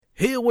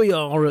Here we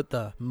are at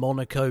the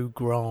Monaco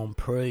Grand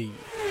Prix.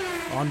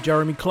 I'm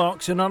Jeremy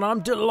Clarkson and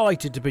I'm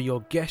delighted to be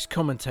your guest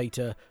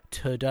commentator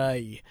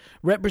today,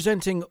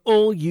 representing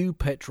all you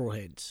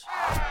petrolheads.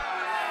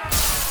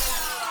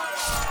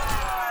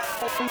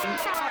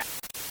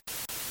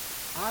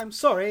 I'm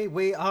sorry,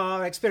 we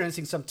are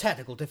experiencing some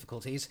technical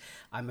difficulties.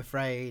 I'm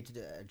afraid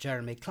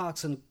Jeremy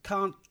Clarkson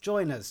can't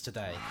join us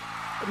today.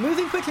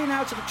 Moving quickly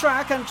now to the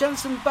track, and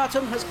Jenson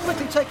Button has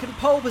quickly taken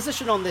pole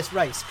position on this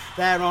race.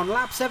 They're on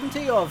lap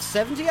 70 of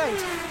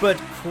 78, but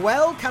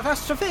quelle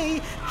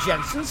catastrophe,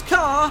 Jenson's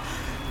car,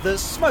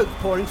 there's smoke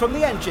pouring from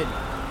the engine.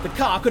 The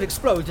car could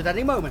explode at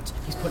any moment.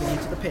 He's putting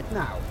into the pit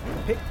now.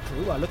 The pit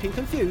crew are looking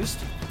confused.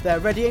 They're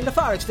readying the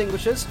fire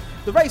extinguishers.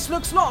 The race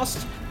looks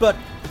lost, but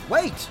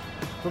wait!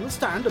 From the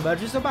stand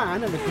emerges a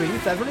man in a green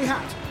feathery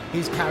hat.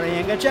 He's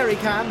carrying a jerry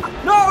can.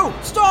 No!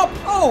 Stop!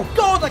 Oh,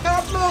 God, I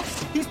can't look!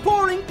 He's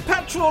pouring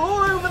petrol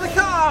all over the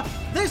car!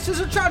 This is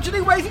a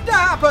tragedy waiting to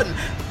happen!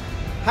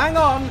 Hang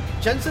on!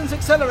 Jenson's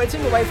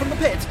accelerating away from the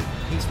pit.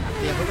 He's lapped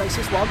the other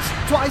races once,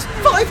 twice,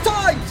 5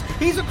 times!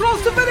 He's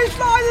across the finish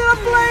line in a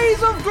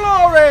blaze of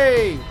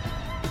glory!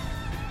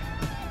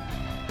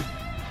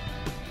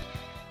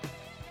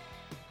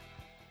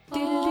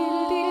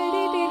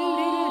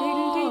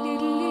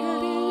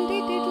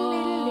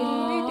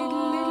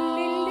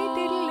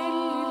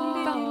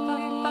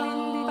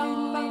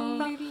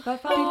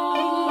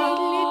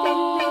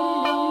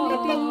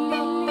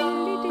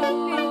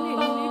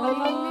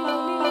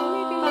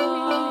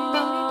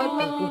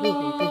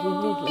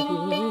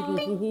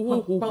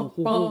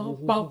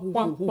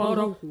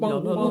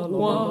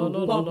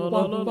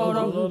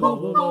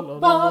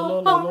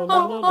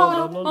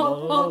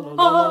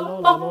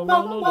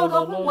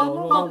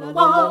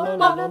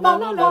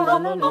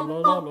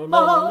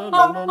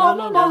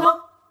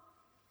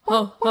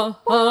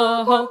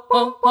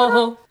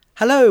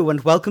 Hello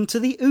and welcome to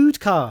the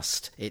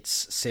Oodcast. It's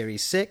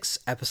Series 6,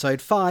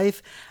 Episode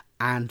 5,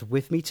 and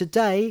with me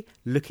today,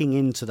 looking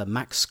into the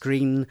Mac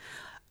screen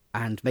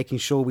and making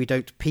sure we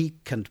don't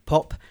peek and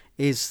pop,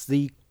 is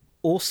the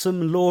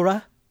awesome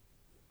Laura.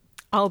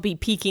 I'll be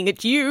peeking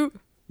at you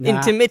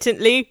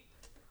intermittently.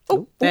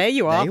 Oh, there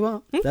you are. There you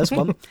are. There's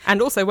one.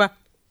 And also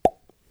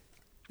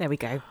there we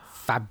go.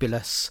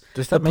 Fabulous.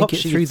 Does that make it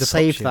through the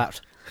saved pop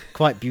that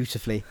quite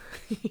beautifully.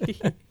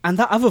 And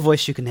that other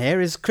voice you can hear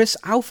is Chris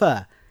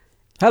Alpha.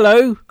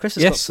 Hello. Chris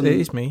has got yes, some it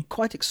is me.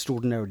 quite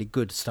extraordinarily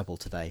good stubble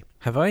today.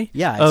 Have I?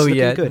 Yeah, it's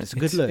looking good. It's a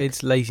good look.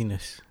 It's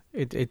laziness.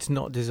 It's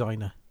not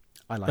designer.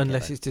 I like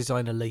Unless it. it's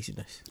designer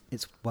laziness.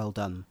 It's well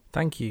done.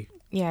 Thank you.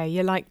 Yeah,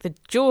 you're like the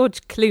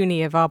George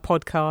Clooney of our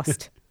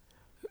podcast.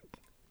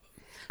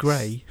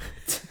 Grey.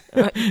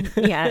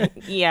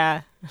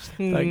 Yeah.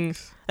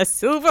 Thanks. A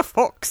silver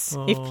fox,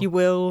 if you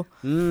will.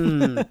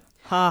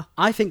 Ha.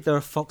 I think there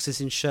are foxes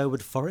in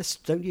Sherwood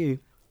Forest, don't you?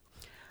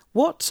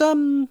 What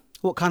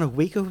kind of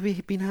week have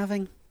we been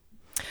having?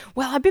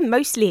 Well, I've been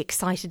mostly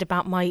excited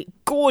about my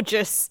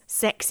gorgeous,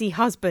 sexy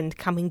husband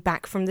coming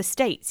back from the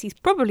States. He's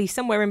probably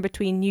somewhere in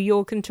between New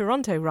York and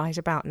Toronto right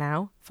about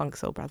now. Funk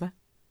soul brother.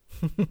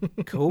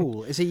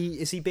 Cool. Is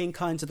he being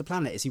kind to the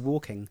planet? Is he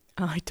walking?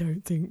 I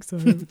don't think so.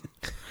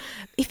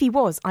 If he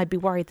was, I'd be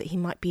worried that he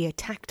might be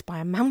attacked by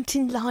a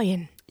mountain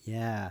lion.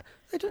 Yeah.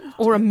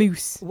 Or a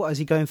moose. What, is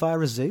he going via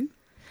a zoo?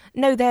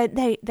 No,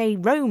 they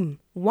roam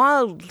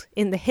wild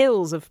in the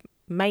hills of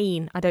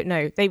Maine. I don't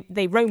know.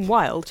 They roam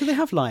wild. Do they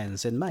have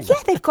lions in Maine?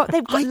 Yeah, they've got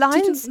I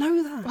lions. didn't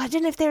know that. Well, I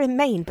don't know if they're in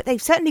Maine, but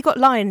they've certainly got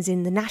lions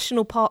in the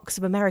national parks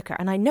of America.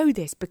 And I know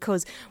this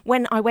because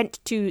when I went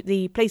to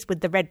the place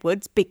with the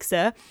redwoods, Big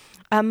Sur,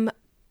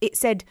 it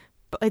said,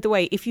 by the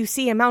way, if you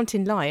see a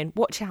mountain lion,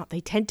 watch out.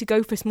 They tend to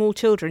go for small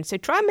children. So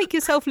try and make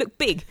yourself look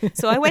big.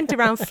 So I went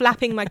around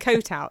flapping my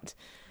coat out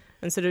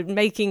and sort of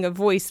making a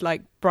voice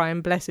like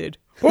Brian Blessed.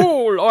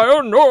 Oh,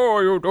 lion, no,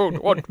 you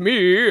don't want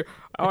me.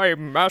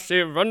 I'm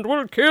massive and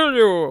will kill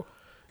you.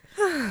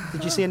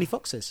 Did you see any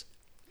foxes?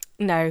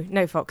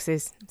 No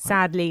foxes.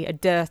 Sadly, a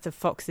dearth of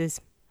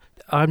foxes.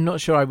 I'm not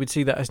sure I would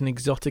see that as an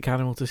exotic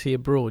animal to see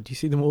abroad. You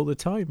see them all the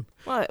time.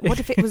 Well, what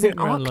if it was an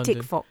Around Arctic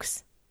London.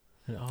 fox?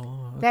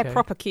 Oh, okay. They're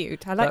proper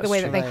cute. I like the That's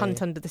way that they true.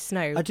 hunt under the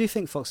snow. I do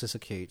think foxes are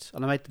cute.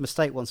 And I made the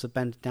mistake once of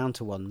bending down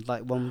to one,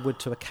 like one would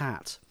to a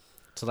cat.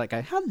 To like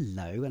go,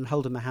 hello, and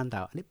holding my hand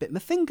out, and it bit my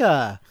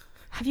finger.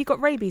 Have you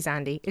got rabies,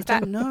 Andy? I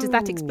don't know. Does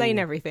that explain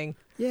everything?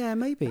 Yeah,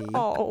 maybe.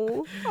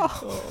 Oh.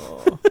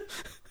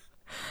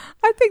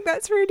 I think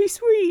that's really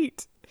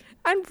sweet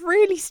and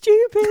really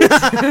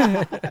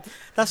stupid.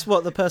 That's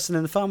what the person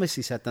in the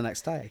pharmacy said the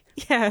next day.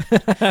 Yeah.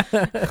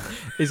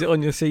 Is it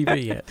on your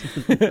CV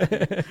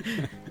yet?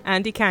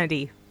 Andy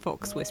Candy,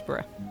 Fox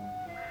Whisperer.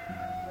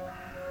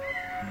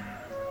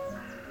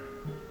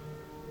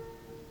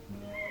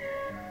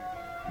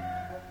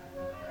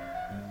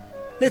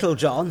 Little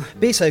John,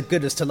 be so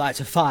good as to light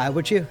a fire,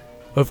 would you?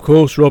 Of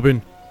course,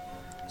 Robin.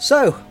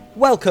 So,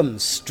 welcome,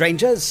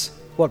 strangers.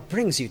 What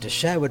brings you to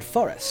Sherwood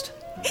Forest?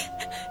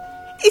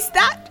 Is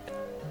that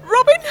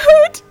Robin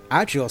Hood?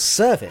 At your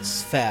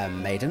service, fair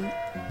maiden.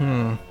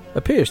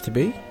 Appears to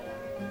be.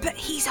 but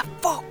he's a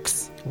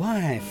fox.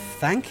 Why,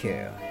 thank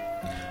you.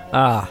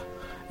 Ah,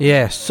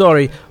 yeah,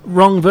 sorry.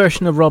 Wrong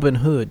version of Robin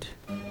Hood.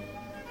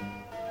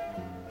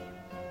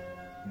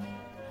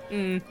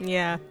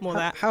 Yeah, more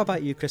that. How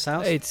about you, Chris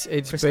House? It's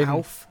Chris been,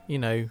 Alf?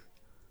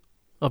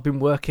 I've been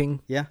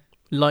working, Yeah,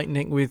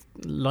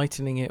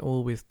 lightening it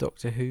all with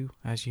Doctor Who,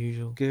 as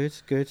usual. good.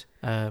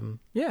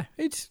 Yeah,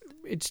 it's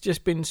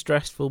just been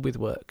stressful with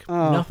work.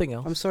 Oh, Nothing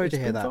else. I'm sorry It's to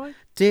hear been that. fine.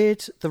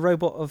 Did the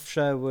Robot of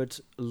Sherwood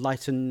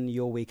lighten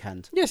your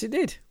weekend? Yes, it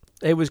did.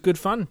 It was good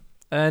fun.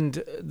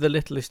 And the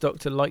Littlest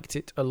Doctor liked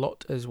it a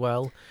lot as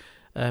well.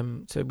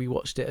 So we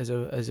watched it as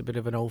a bit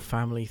of an old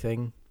family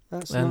thing.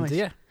 That's And nice.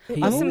 yeah, It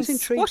I'm was always some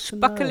intrigued to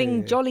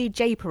swashbuckling, know. jolly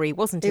japery,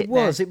 wasn't it? It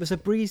was. It was a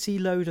breezy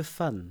load of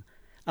fun.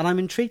 And I'm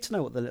intrigued to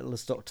know what the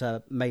Littlest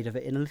Doctor made of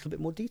it in a little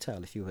bit more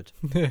detail, if you would.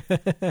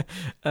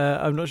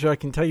 I'm not sure I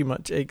can tell you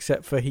much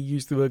except for he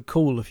used the word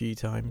cool a few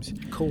times.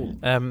 Cool.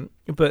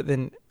 But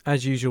then,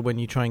 as usual, when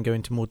you try and go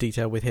into more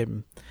detail with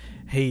him,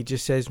 he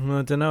just says, well,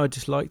 I don't know, I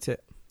just liked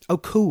it. Oh,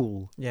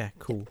 cool. Yeah,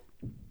 cool.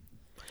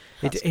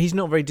 That's- He's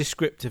not very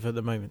descriptive at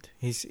the moment.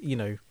 He's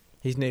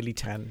nearly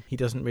 10. He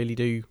doesn't really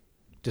do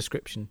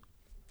description.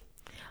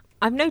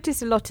 I've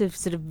noticed a lot of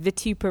sort of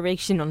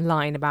vituperation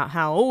online about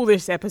how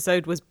this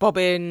episode was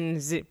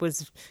bobbins, it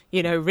was,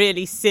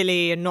 really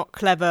silly and not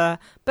clever.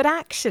 But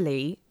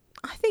actually,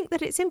 I think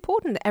that it's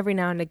important that every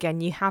now and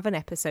again you have an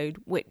episode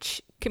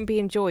which can be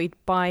enjoyed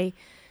by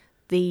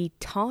the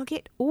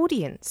target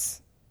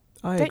audience.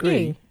 I Don't agree.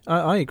 you?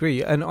 I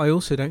agree. And I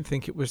also don't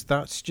think it was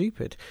that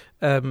stupid.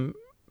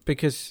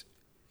 Because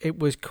it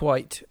was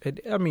quite...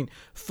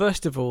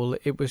 first of all,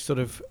 it was sort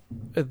of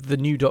the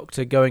new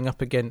Doctor going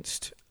up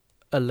against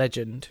a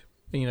legend,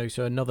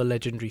 so another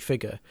legendary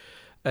figure.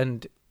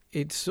 And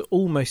it's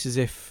almost as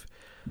if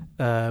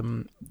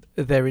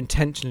they're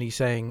intentionally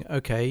saying,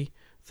 okay,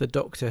 the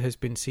Doctor has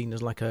been seen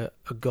as like a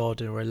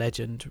god or a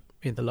legend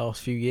in the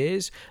last few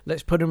years.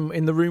 Let's put him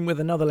in the room with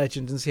another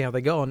legend and see how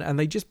they go on. And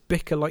they just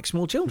bicker like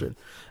small children.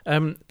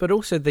 But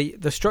also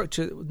the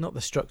structure, not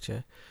the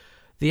structure,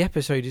 the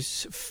episode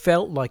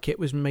felt like it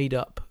was made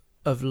up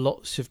of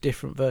lots of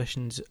different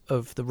versions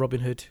of the Robin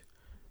Hood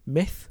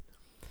myth.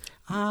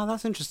 Ah,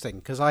 that's interesting,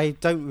 because I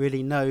don't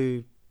really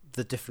know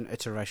the different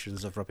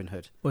iterations of Robin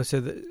Hood. Well,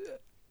 so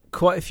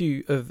quite a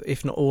few of,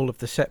 if not all of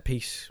the set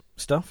piece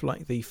stuff,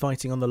 like the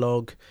fighting on the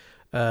log,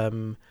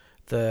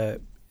 the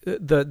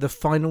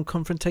final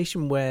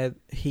confrontation where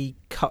he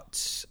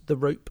cuts the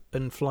rope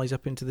and flies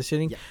up into the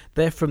ceiling. Yeah.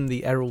 They're from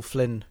the Errol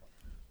Flynn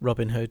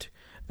Robin Hood.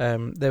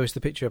 There was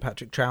the picture of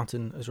Patrick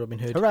Troughton as Robin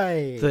Hood.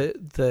 Hooray!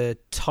 The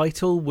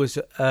title was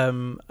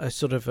a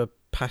sort of a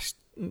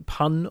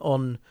pun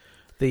on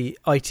the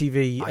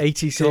ITV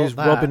 80 series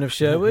that. Robin of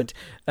Sherwood.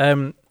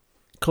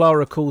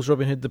 Clara calls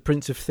Robin Hood the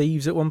Prince of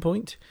Thieves at one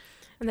point.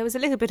 And there was a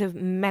little bit of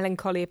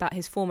melancholy about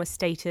his former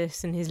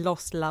status and his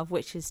lost love,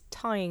 which is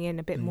tying in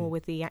a bit more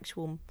with the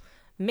actual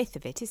myth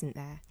of it, isn't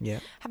there? Yeah.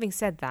 Having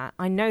said that,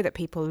 I know that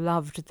people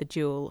loved the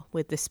duel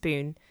with the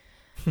spoon.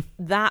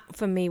 That,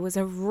 for me, was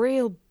a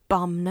real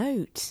bum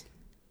note.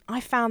 I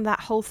found that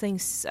whole thing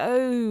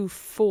so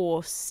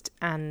forced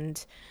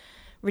and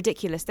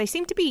ridiculous. They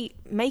seem to be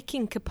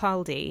making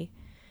Capaldi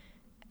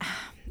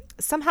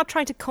somehow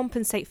trying to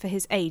compensate for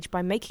his age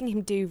by making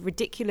him do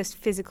ridiculous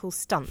physical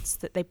stunts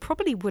that they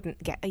probably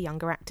wouldn't get a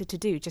younger actor to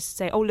do. Just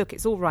say, oh, look,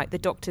 it's all right. The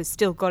Doctor's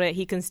still got it.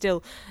 He can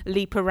still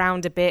leap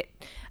around a bit.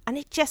 And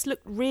it just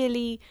looked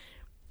really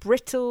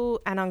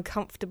brittle and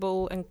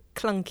uncomfortable and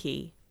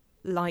clunky.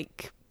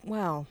 Like,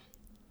 well,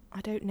 I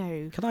don't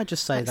know. Can I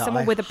just say Like that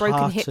someone I with a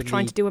broken hip heartily-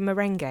 trying to do a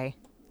merengue.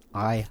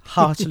 I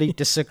heartily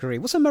disagree.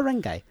 What's a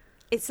merengue?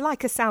 It's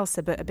like a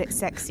salsa, but a bit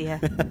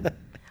sexier.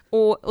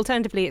 Or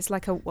alternatively, it's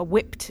like a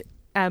whipped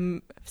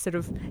sort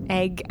of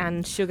egg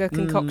and sugar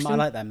concoction. I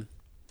like them.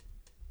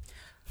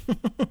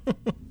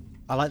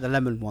 I like the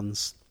lemon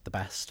ones the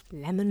best.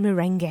 Lemon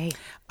merengue.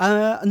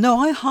 No,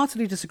 I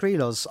heartily disagree,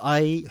 Loz.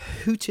 I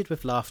hooted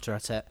with laughter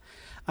at it.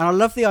 And I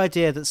love the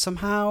idea that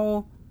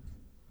somehow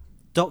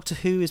Doctor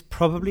Who is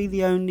probably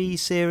the only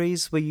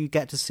series where you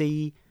get to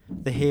see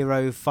the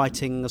hero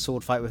fighting a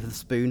sword fight with a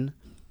spoon.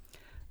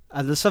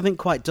 And there's something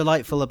quite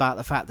delightful about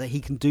the fact that he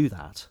can do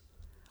that.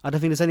 I don't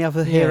think there's any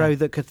other hero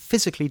that could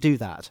physically do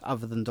that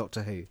other than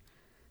Doctor Who.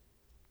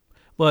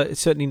 Well,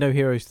 it's certainly no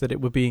heroes that it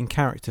would be in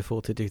character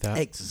for to do that.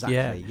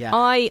 Exactly, yeah.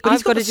 I've But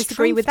he's got got to the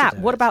disagree with strength to that.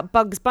 do What it. about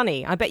Bugs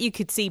Bunny? I bet you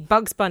could see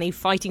Bugs Bunny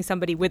fighting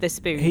somebody with a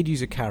spoon. He'd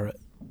use a carrot,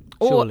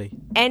 or surely.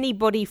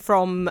 anybody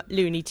from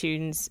Looney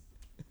Tunes.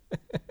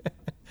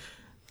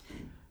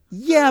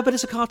 Yeah, but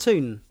it's a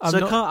cartoon. I'm So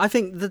not- I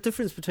think the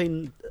difference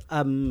between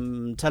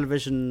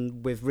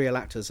television with real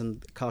actors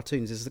and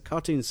cartoons is that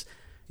cartoons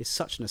is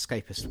such an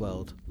escapist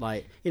world.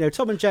 Like,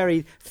 Tom and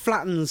Jerry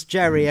flattens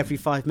Jerry every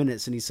 5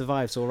 minutes and he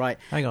survives all right.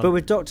 Hang on. But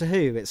with Doctor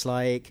Who, it's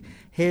like,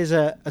 here's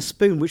a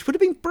spoon which would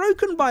have been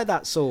broken by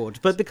that sword.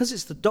 But because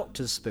it's the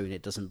Doctor's spoon,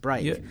 it doesn't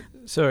break. Yeah,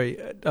 sorry,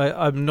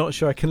 I'm not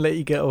sure I can let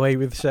you get away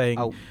with saying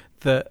Oh.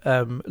 that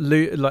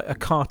like a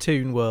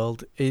cartoon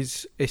world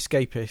is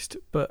escapist,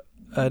 but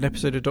an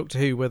episode of Doctor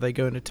Who where they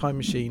go in a time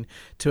machine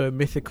to a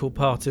mythical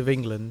part of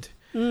England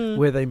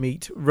where they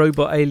meet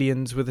robot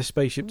aliens with a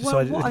spaceship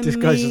disguised as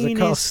a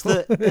castle.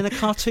 Is that in a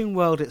cartoon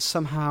world, it's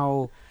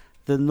somehow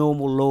the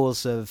normal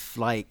laws of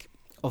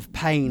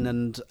pain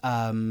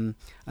and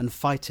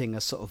fighting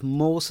are sort of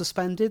more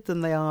suspended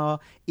than they are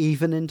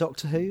even in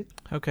Doctor Who.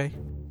 Okay.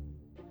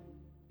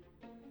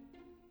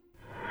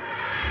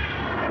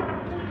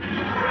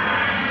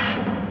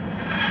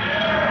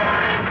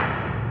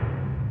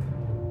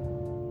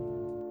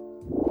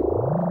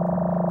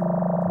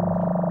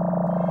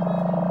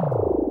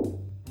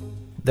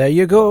 There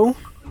you go.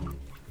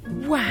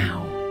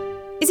 Wow.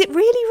 Is it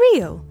really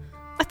real?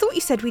 I thought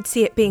you said we'd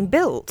see it being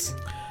built.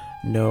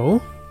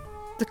 No.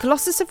 The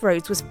Colossus of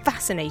Rhodes was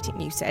fascinating,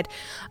 you said.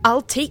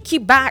 I'll take you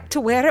back to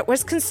where it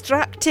was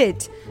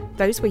constructed.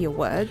 Those were your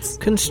words.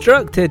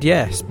 Constructed,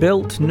 yes.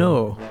 Built,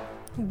 no.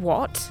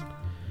 What?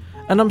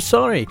 And I'm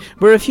sorry,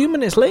 we're a few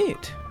minutes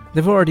late.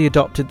 They've already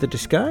adopted the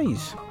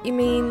disguise. You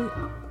mean...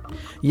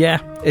 Yeah,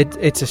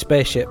 it's a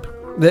spaceship.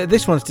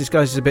 This one's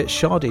disguised as a bit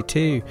shoddy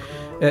too.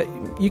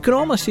 You can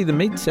almost see the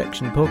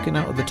midsection poking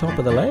out of the top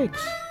of the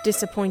legs.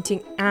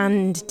 Disappointing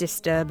and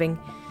disturbing.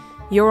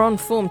 You're on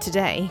form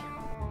today.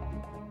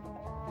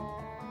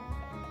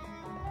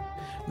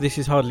 This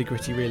is hardly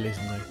gritty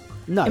realism, though.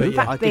 No, In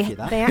fact, I'll give you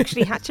that. they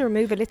actually had to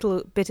remove a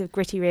little bit of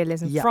gritty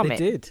realism from they it.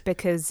 did.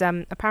 Because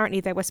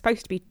apparently there were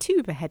supposed to be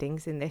 2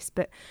 beheadings in this,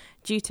 but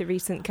due to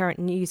recent current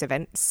news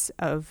events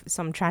of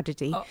some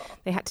tragedy,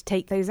 they had to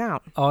take those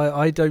out.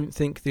 I don't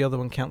think the other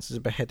one counts as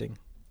a beheading.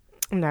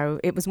 No,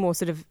 it was more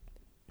sort of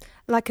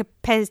like a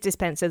Pez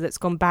dispenser that's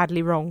gone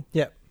badly wrong.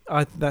 Yeah,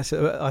 I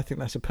think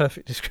that's a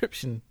perfect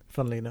description,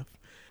 funnily enough.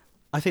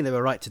 I think they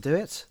were right to do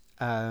it,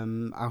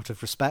 out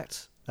of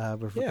respect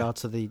with regard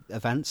to the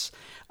events.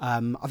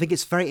 I think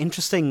it's very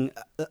interesting,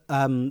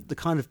 the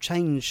kind of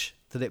change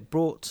that it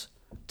brought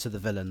to the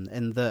villain,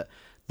 in that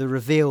the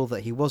reveal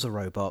that he was a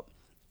robot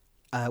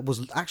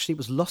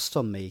was lost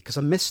on me, because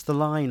I missed the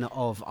line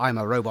of "I'm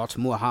a robot,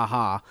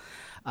 muahaha,"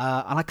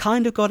 and I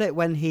kind of got it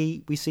when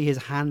we see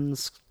his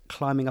hands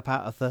climbing up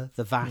out of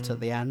the vat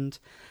at the end.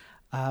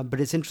 But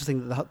it's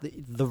interesting that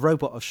the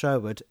robot of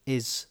Sherwood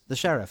is the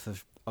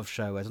sheriff of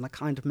Sherwood, and I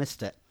kind of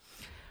missed it.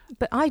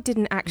 But I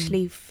didn't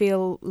actually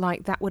feel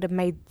like that would have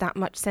made that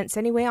much sense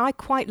anyway. I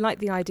quite like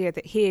the idea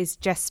that he is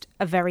just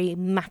a very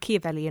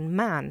Machiavellian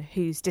man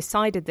who's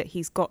decided that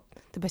he's got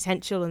the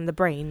potential and the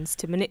brains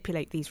to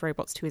manipulate these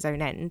robots to his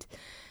own end,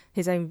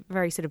 his own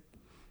very sort of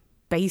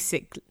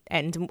basic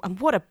end. And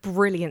what a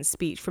brilliant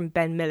speech from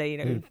Ben Miller, you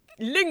know.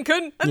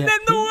 Lincoln and then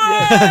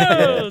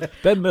the world!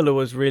 Ben Miller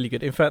was really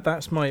good. In fact,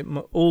 that's my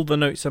all the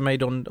notes I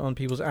made on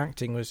people's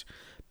acting was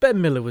Ben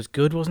Miller was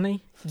good, wasn't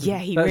he? Yeah,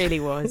 he really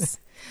was.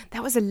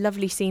 That was a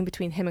lovely scene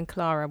between him and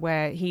Clara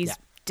where he's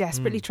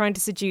desperately trying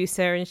to seduce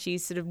her and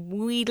she's sort of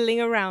wheedling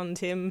around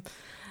him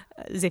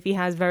as if he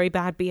has very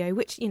bad BO,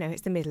 which, you know,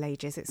 it's the Middle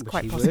Ages. It's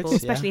quite possible,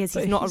 especially as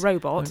he's not a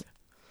robot.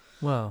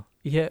 Well,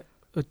 yeah.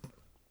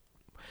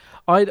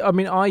 I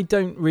mean, I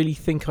don't really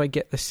think I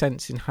get the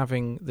sense in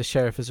having the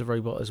sheriff as a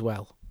robot as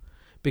well.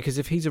 Because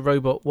if he's a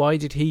robot, why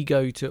did he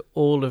go to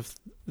all of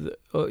the,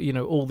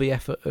 all the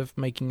effort of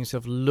making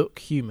himself look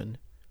human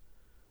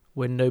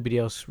when nobody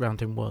else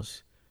around him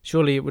was?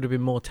 Surely it would have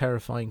been more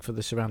terrifying for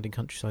the surrounding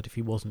countryside if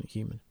he wasn't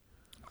human.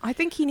 I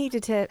think he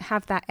needed to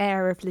have that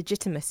air of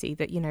legitimacy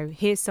that, you know,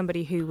 here's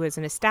somebody who was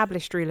an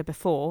established ruler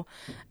before,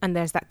 and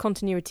there's that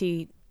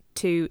continuity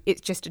to it's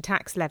just a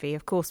tax levy.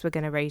 Of course, we're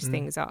going to raise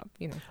things up,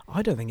 you know.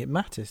 I don't think it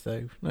matters,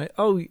 though. Like,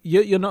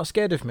 you're not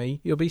scared of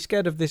me. You'll be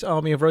scared of this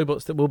army of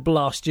robots that will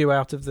blast you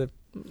out of the,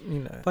 you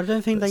know. But I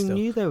don't think they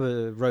knew there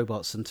were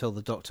robots until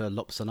the Doctor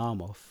lops an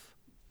arm off.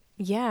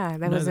 Yeah,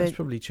 that's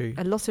probably true.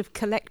 A lot of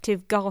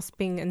collective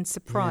gasping and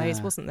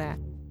surprise, wasn't there?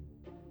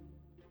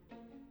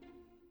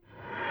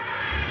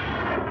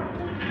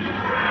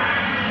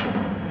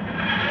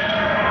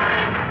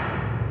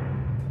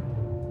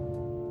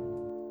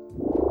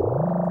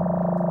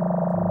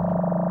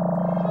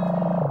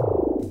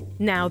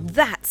 Now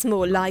that's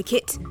more like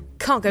it.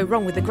 Can't go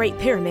wrong with the Great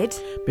Pyramid.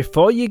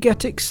 Before you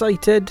get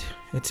excited,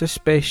 it's a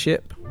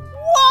spaceship.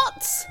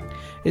 What?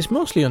 It's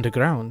mostly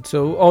underground,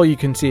 so all you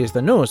can see is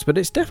the nose, but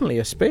it's definitely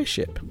a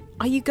spaceship.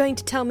 Are you going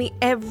to tell me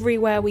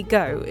everywhere we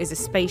go is a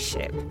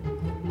spaceship?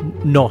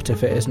 Not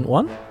if it isn't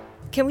one.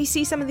 Can we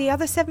see some of the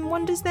other 7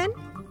 wonders then?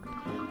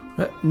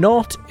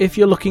 Not if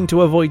you're looking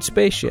to avoid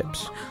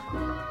spaceships.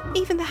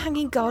 Even the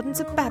Hanging Gardens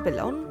of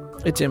Babylon?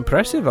 It's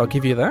impressive, I'll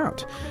give you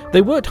that.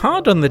 They worked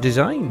hard on the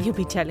design. You'll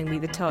be telling me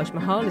the Taj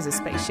Mahal is a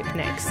spaceship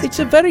next. It's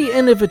a very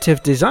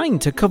innovative design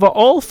to cover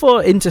all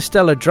 4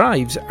 interstellar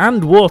drives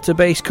and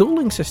water-based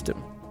cooling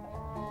system.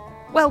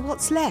 Well,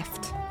 what's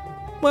left?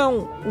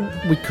 Well,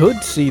 we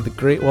could see the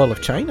Great Wall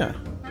of China.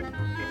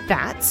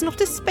 That's not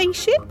a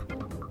spaceship?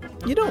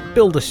 You don't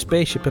build a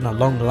spaceship in a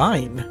long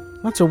line.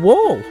 That's a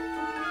wall.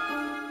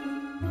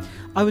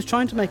 I was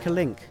trying to make a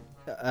link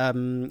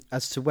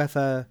as to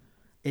whether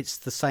it's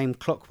the same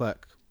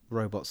Clockwork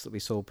robots that we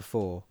saw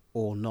before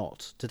or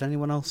not. Did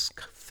anyone else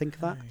think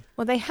that?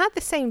 Well, they had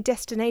the same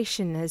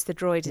destination as the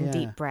droid in Yeah.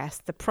 Deep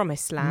Breath, the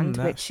Promised Land,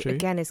 that's which true.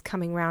 again is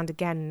coming round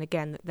again and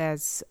again. That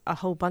there's a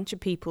whole bunch of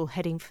people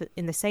heading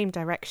in the same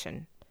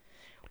direction.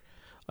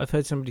 I've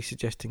heard somebody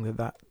suggesting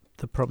that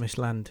the Promised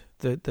Land,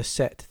 the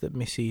set that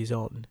Missy is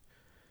on,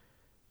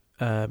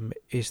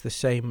 is the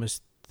same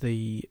as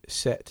the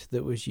set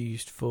that was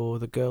used for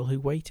The Girl Who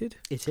Waited.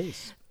 It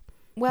is.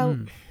 Well,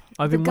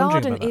 I've the been wondering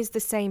garden about that. is the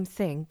same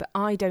thing, but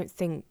I don't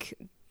think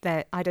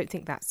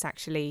that's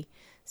actually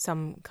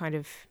some kind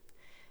of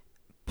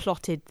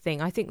plotted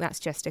thing. I think that's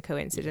just a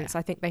coincidence. Yeah.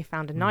 I think they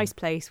found a nice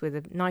place with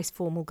a nice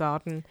formal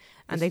garden,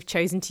 and they've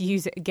chosen to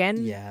use it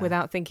again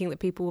without thinking that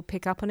people will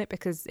pick up on it,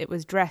 because it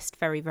was dressed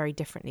very, very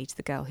differently to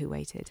The Girl Who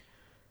Waited.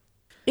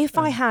 If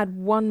I had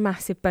one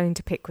massive bone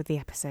to pick with the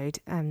episode,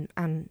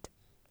 and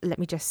let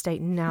me just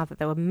state now that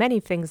there were many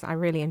things that I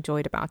really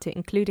enjoyed about it,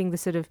 including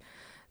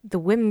the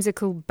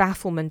whimsical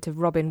bafflement of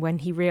Robin when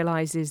he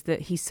realises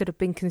that he's sort of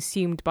been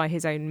consumed by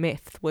his own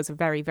myth, was a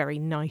very, very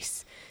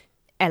nice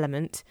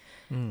element.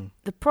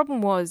 The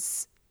problem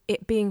was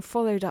it being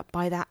followed up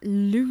by that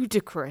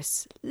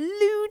ludicrously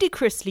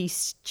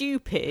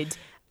stupid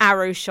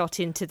arrow shot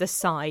into the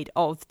side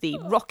of the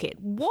rocket.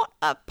 What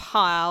a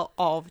pile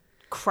of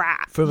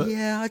crap.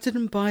 I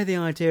didn't buy the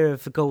idea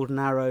of the golden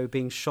arrow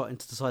being shot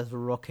into the side of a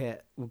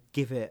rocket will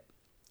give it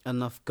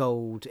enough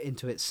gold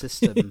into its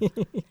system.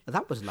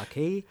 That was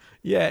lucky.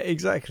 Yeah,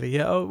 exactly.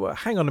 Yeah. Oh, well,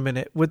 hang on a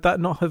minute. Would that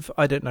not have,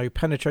 I don't know,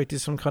 penetrated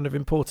some kind of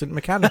important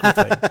mechanical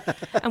thing?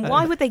 And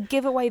why would they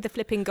give away the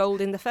flipping gold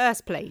in the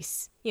first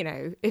place? You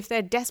know, if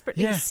they're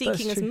desperately Yeah, that's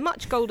seeking as true.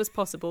 much gold as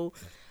possible,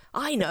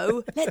 I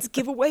know, let's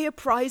give away a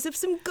prize of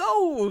some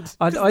gold.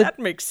 I- Does I- that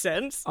make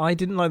sense? I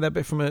didn't like that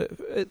bit from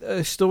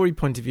a story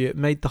point of view. It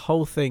made the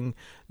whole thing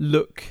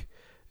look,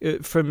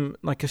 from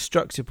like a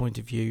structure point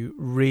of view,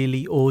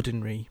 really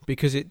ordinary,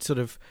 because it's sort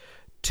of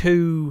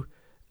two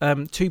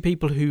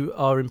people who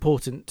are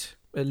important,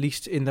 at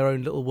least in their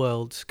own little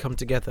worlds, come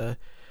together.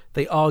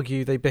 They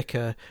argue, they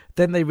bicker.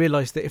 Then they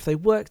realise that if they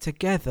work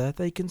together,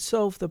 they can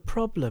solve the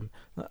problem.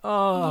 Yay.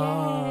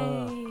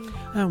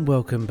 And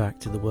welcome back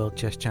to the World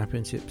Chess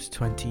Championships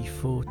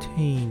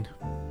 2014.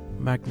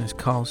 Magnus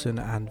Carlsen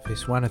and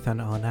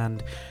Viswanathan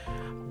Anand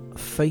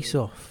face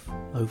off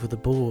over the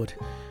board.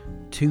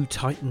 Two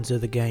titans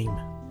of the game.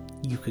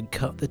 You can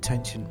cut the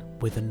tension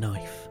with a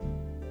knife.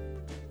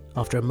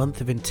 After a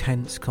month of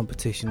intense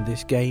competition,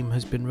 this game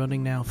has been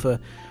running now for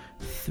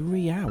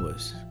 3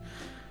 hours.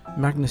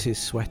 Magnus is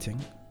sweating.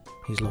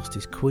 He's lost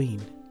his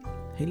queen.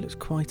 He looks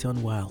quite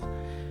unwell.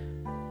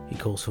 He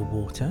calls for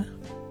water,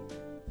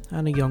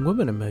 and a young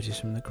woman emerges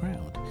from the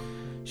crowd.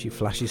 She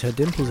flashes her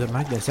dimples at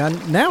Magnus,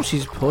 and now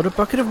she's poured a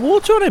bucket of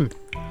water on him.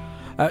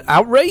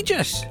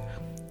 Outrageous!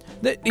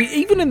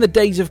 Even in the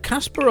days of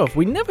Kasparov,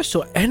 we never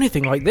saw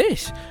anything like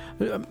this.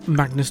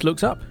 Magnus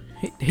looks up.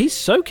 He's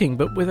soaking,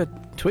 but with a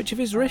twitch of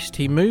his wrist,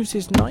 he moves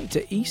his knight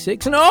to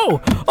e6, and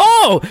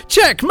oh,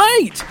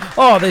 checkmate!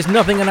 Oh, there's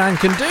nothing Anand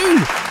can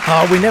do.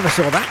 Oh, we never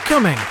saw that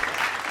coming.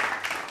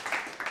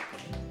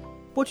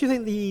 What do you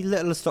think the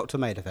littlest doctor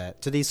made of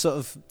it? Did he sort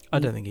of... I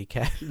don't think he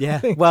cared.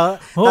 Yeah, well,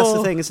 that's the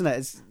Oh. thing, isn't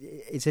it?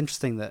 It's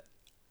interesting that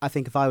I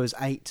think if I was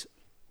 8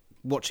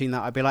 watching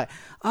that, I'd be like,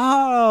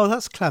 oh,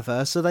 that's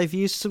clever. So they've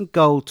used some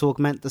gold to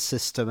augment the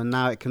system, and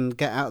now it can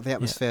get out of the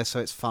atmosphere,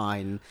 so it's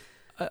fine.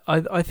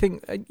 I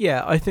think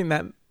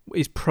that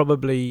is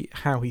probably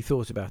how he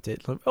thought about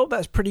it. Like, oh,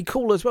 that's pretty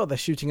cool as well. They're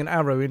shooting an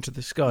arrow into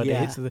the sky.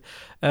 Yeah. It hits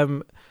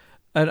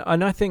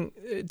and I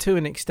think to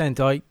an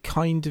extent I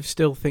kind of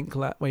still think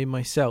that way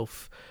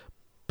myself.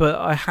 But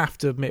I have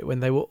to admit, when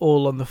they were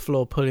all on the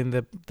floor pulling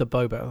the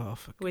bow back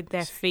With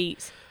their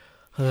feet.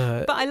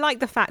 but But I like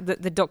the fact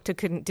that the doctor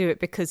couldn't do it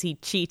because he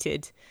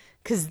cheated.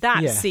 Because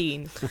that Yeah.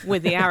 scene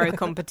with the arrow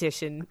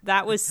competition,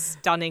 that was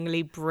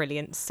stunningly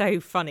brilliant.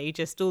 So funny.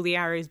 Just all the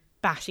arrows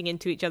bashing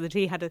into each other.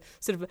 He had a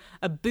sort of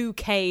a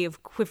bouquet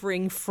of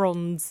quivering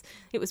fronds.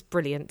 It was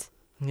brilliant.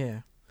 yeah,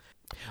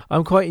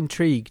 I'm quite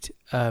intrigued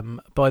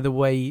by the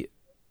way.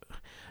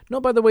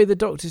 Not by the way the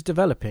Doctor's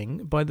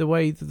developing, by the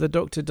way that the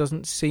Doctor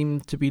doesn't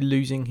seem to be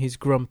losing his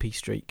grumpy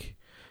streak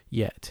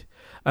yet.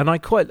 And I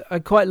quite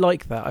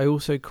like that. I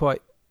also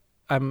quite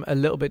am a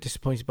little bit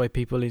disappointed by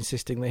people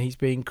insisting that he's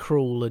being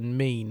cruel and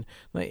mean.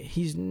 Like,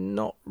 he's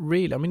not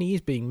really. I mean, he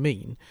is being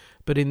mean,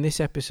 but in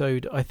this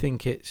episode, I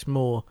think it's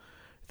more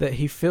that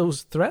he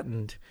feels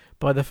threatened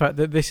by the fact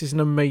that this is an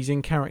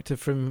amazing character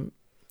from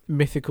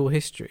mythical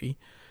history,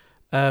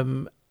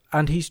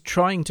 and he's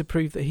trying to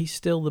prove that he's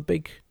still the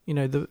big,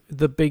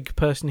 the big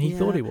person he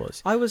thought he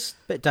was. I was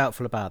a bit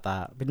doubtful about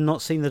that. We'd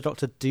not seen the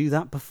Doctor do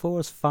that before,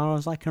 as far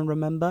as I can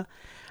remember.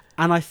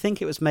 And I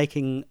think it was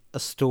making a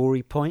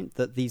story point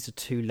that these are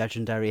two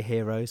legendary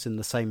heroes in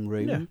the same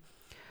room. Yeah.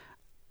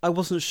 I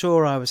wasn't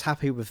sure I was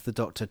happy with the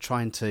Doctor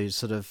trying to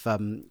sort of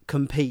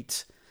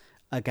compete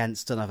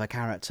against another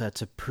character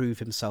to prove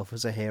himself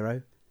as a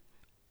hero.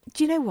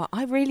 Do you know what?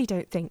 I really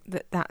don't think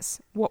that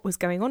that's what was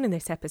going on in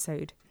this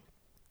episode.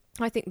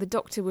 I think the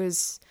Doctor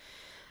was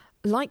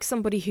like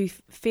somebody who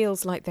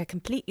feels like they're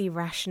completely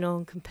rational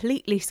and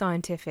completely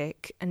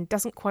scientific and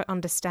doesn't quite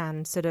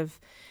understand sort of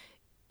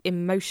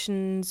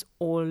emotions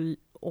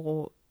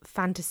or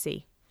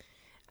fantasy,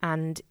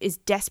 and is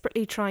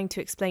desperately trying to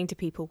explain to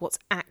people what's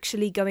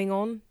actually going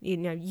on. You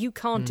know, you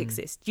can't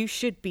exist. You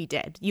should be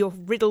dead. You're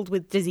riddled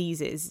with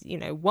diseases. You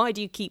know, why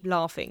do you keep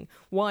laughing?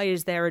 Why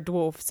is there a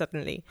dwarf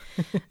suddenly?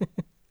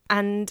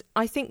 And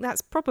I think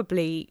that's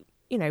probably,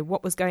 you know,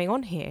 what was going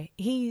on here.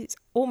 He's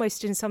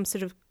almost in some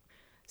sort of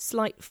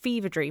slight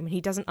fever dream, and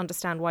he doesn't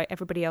understand why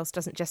everybody else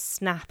doesn't just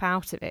snap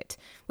out of it,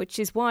 which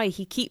is why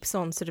he keeps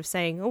on sort of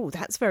saying, oh,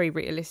 that's very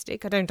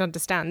realistic. I don't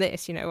understand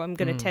this. You know, I'm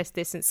going to test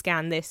this and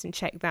scan this and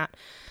check that.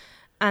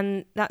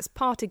 And that's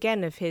part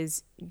again of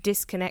his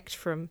disconnect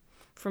from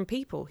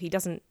people.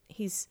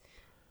 He's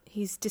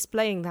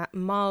displaying that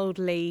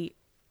mildly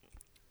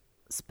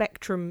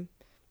spectrum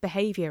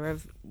behavior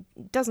of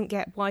doesn't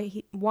get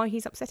why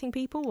he's upsetting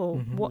people or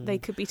what they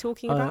could be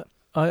talking about.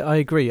 I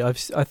agree. I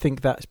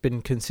think that's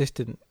been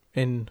consistent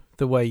in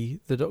the way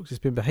the Doctor's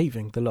been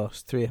behaving the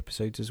last 3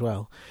 episodes as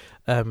well.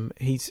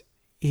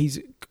 He's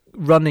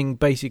running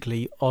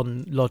basically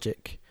on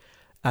logic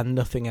and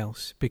nothing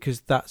else, because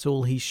that's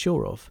all he's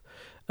sure of.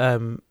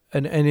 And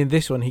in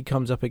this one, he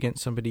comes up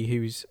against somebody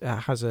who's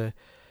has a,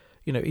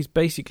 you know, he's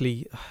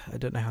basically, I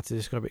don't know how to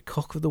describe it,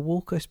 cock of the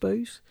walk, I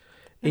suppose.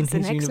 That's in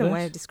his an excellent universe.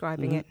 way of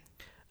describing it.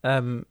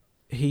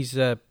 He's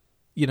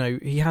you know,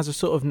 he has a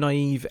sort of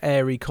naive,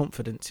 airy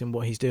confidence in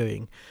what he's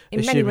doing.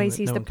 In many ways,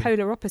 he's the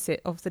polar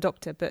opposite of the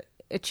Doctor, but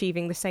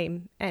achieving the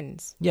same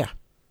ends. Yeah,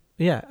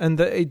 and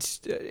it's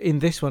in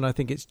this one, I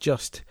think it's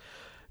just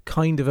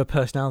kind of a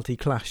personality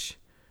clash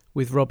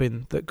with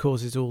Robin that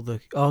causes all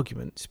the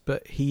arguments,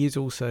 but he is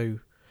also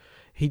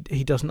he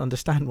doesn't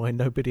understand why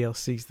nobody else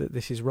sees that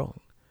this is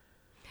wrong.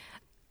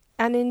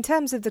 And in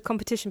terms of the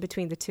competition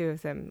between the two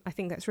of them, I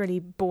think that's really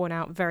borne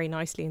out very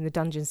nicely in the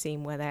dungeon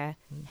scene, where they're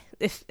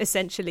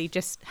essentially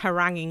just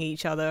haranguing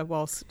each other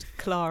whilst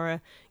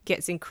Clara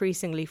gets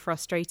increasingly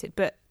frustrated.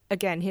 But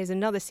again, here's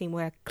another scene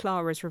where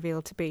Clara is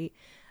revealed to be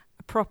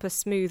a proper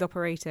smooth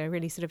operator,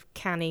 really sort of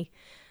canny,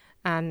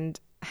 and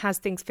has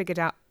things figured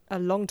out a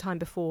long time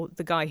before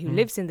the guy who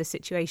lives in the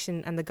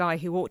situation and the guy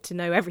who ought to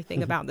know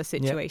everything about the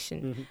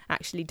situation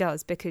actually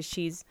does, because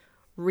she's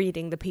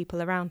reading the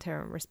people around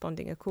her and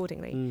responding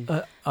accordingly.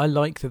 I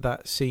like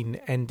that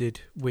scene ended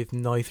with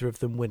neither of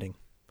them winning.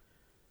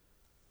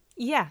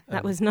 Yeah,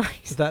 that was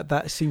nice.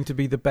 That seemed to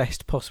be the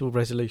best possible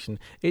resolution.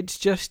 It's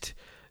just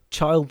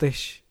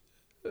childish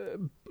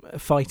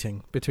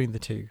fighting between the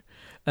two,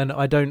 and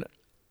I don't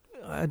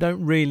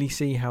really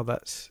see how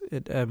that's.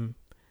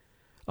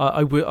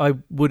 I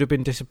would have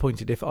been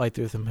disappointed if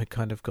either of them had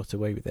kind of got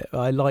away with it.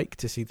 I like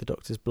to see the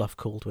Doctor's bluff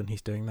called when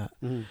he's doing that.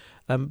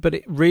 But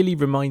it really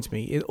reminds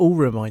me,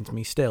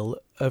 still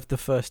of the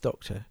first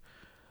Doctor.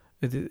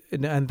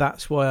 And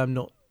that's why I'm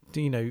not,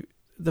 you know,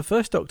 the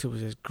first Doctor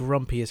was as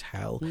grumpy as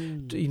hell,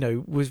 you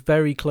know, was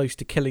very close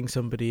to killing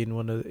somebody in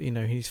one of, you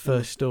know, his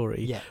first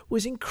story,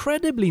 was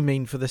incredibly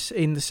mean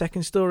in the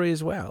second story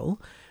as well.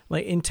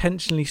 Like,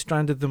 intentionally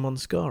stranded them on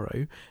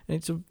Skaro.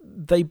 And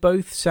they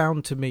both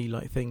sound to me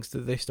like things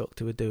that this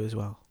Doctor would do as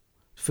well.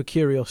 For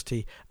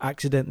curiosity,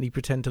 accidentally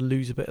pretend to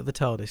lose a bit of the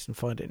TARDIS and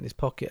find it in his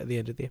pocket at the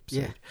end of the episode.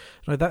 Yeah.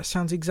 No, that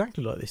sounds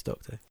exactly like this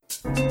Doctor.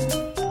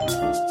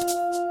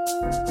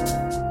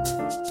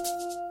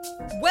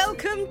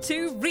 Welcome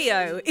to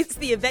Rio. It's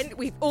the event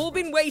we've all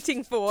been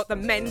waiting for, the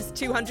men's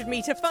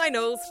 200-metre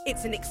finals.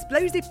 It's an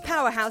explosive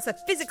powerhouse of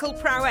physical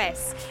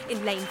prowess.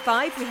 In lane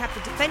 5, we have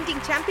the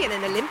defending champion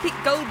and Olympic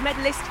gold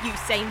medalist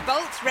Usain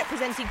Bolt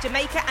representing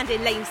Jamaica, and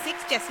in lane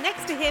 6, just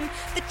next to him,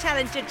 the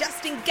challenger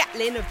Justin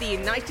Gatlin of the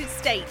United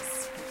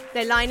States.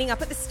 They're lining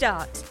up at the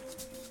start.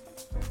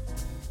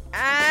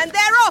 And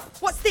they're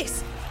off! What's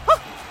this?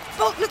 Oh,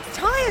 Bolt looks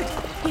tired.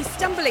 He's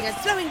stumbling and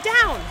slowing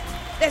down.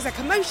 There's a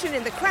commotion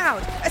in the crowd.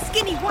 A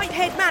skinny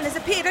white-haired man has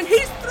appeared and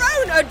he's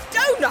thrown a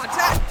donut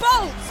at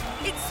Bolt.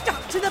 It's stuck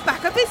to the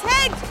back of his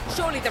head.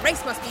 Surely the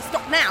race must be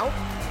stopped now.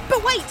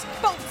 But wait,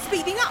 Bolt's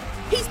speeding up.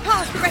 He's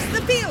past the rest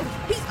of the field.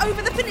 He's over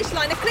the finish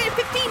line, a clear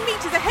 15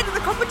 metres ahead of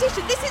the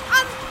competition. This is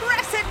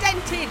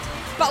unprecedented.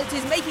 Bolt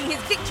is making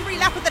his victory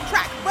lap of the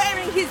track,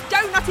 wearing his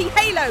donutty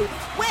halo.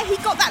 Where he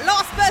got that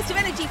last burst of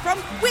energy from,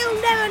 we'll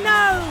never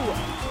know.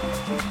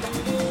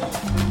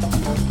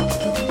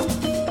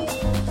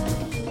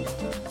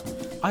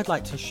 I'd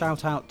like to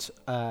shout out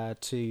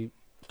to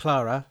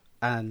Clara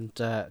and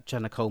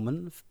Jenna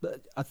Coleman.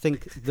 I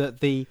think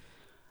that the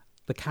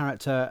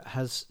character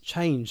has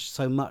changed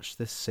so much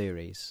this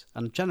series,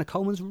 and Jenna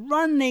Coleman's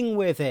running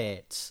with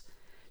it.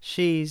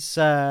 She's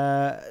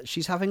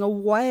having a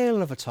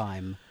whale of a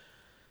time.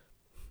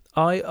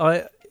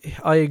 I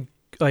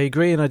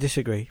agree and I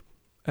disagree.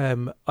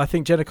 I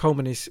think Jenna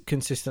Coleman is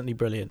consistently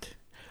brilliant.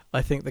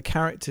 I think the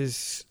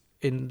character's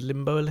in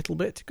limbo a little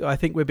bit. I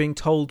think we're being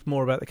told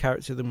more about the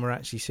character than we're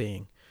actually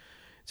seeing.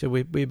 So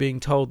we're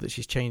being told that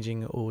she's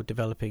changing or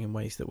developing in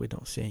ways that we're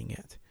not seeing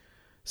yet.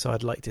 So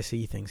I'd like to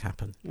see things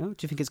happen. Oh, do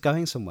you think it's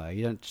going somewhere?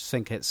 You don't just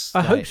think it's...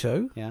 I hope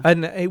so. Yeah.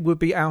 And it would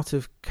be out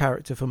of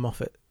character for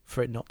Moffat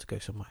for it not to go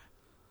somewhere.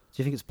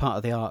 Do you think it's part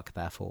of the arc,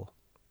 therefore?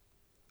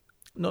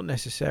 Not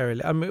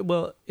necessarily. I mean,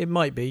 well, it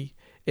might be.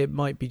 It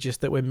might be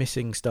just that we're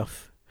missing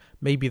stuff.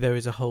 Maybe there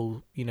is a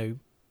whole,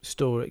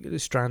 story,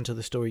 strand to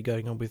the story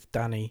going on with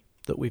Danny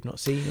that we've not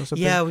seen or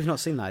something. Yeah, we've not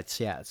seen that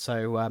yet.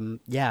 So,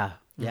 yeah.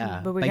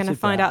 But we're going to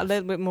find out a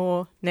little bit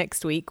more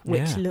next week,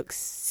 which looks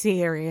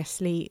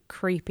seriously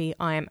creepy.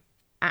 I am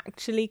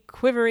actually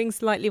quivering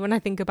slightly when I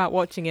think about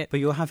watching it. But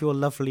you'll have your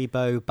lovely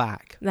beau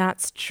back.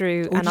 That's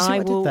true. Oh, and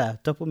I did there?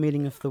 Double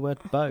meaning of the word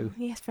beau.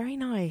 Yes, very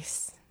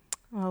nice.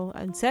 Well,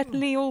 and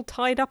certainly all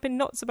tied up in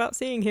knots about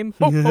seeing him.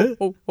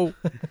 Oh.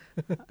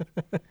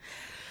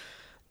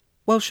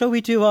 Well, shall we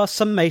do our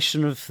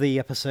summation of the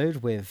episode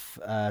with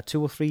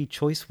 2 or 3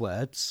 choice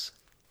words?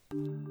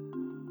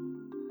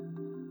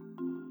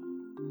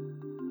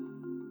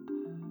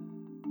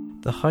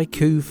 The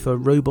haiku for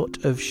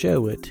Robot of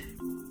Sherwood.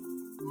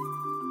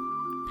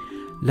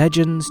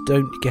 Legends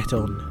don't get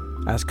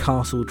on as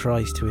Castle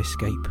tries to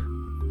escape,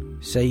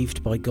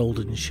 saved by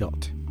golden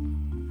shot.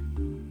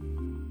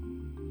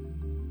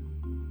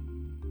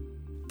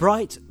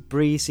 Bright,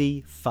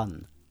 breezy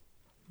fun.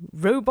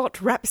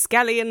 Robot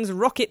rapscallions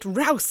rocket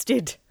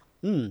rousted.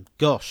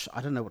 Gosh,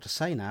 I don't know what to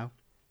say now.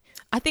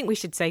 I think we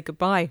should say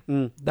goodbye.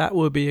 That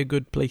would be a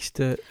good place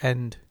to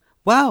end.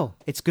 Well,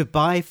 it's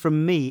goodbye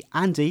from me,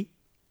 Andy.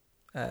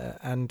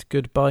 And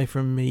goodbye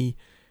from me,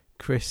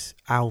 Chris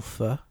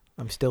Alpha.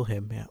 I'm still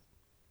him, yeah.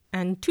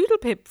 And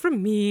toodlepip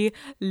from me,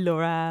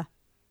 Laura.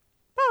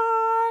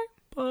 Bye.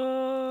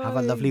 Bye. Have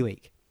a lovely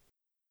week.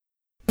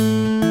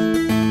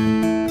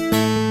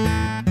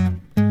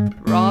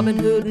 Robin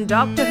Hood and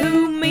Doctor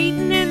Who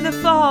meeting in the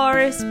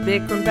forest,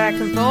 bickering back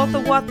and forth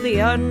of what the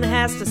other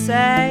has to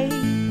say.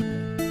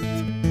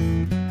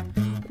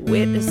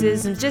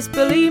 Witnesses and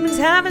disbelievers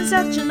having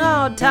such an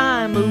odd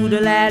time.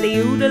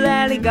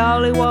 Oodle-lally,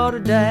 golly, what a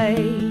day.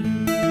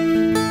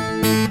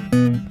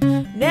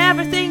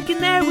 Never thinking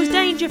there was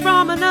danger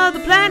from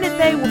another planet,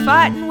 they were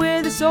fighting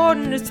with a sword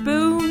and a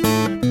spoon.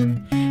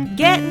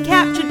 Getting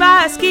captured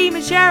by a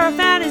scheming sheriff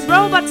and his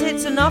robots,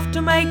 it's enough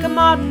to make a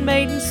modern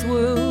maiden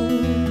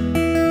swoon.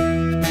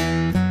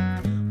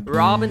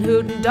 Robin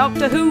Hood and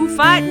Doctor Who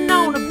fighting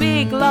on a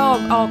big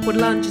log, awkward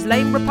lunches,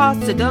 late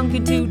reports, a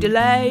dunking to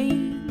delay.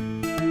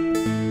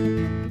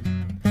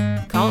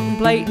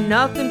 Contemplating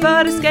nothing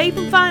but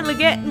escaping, finally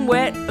getting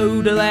wet.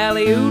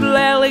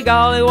 Oodle-lally,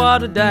 golly,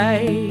 what a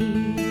day.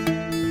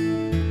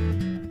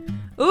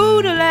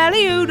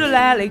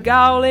 Oodle-lally,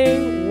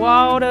 golly,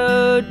 what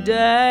a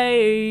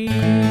day.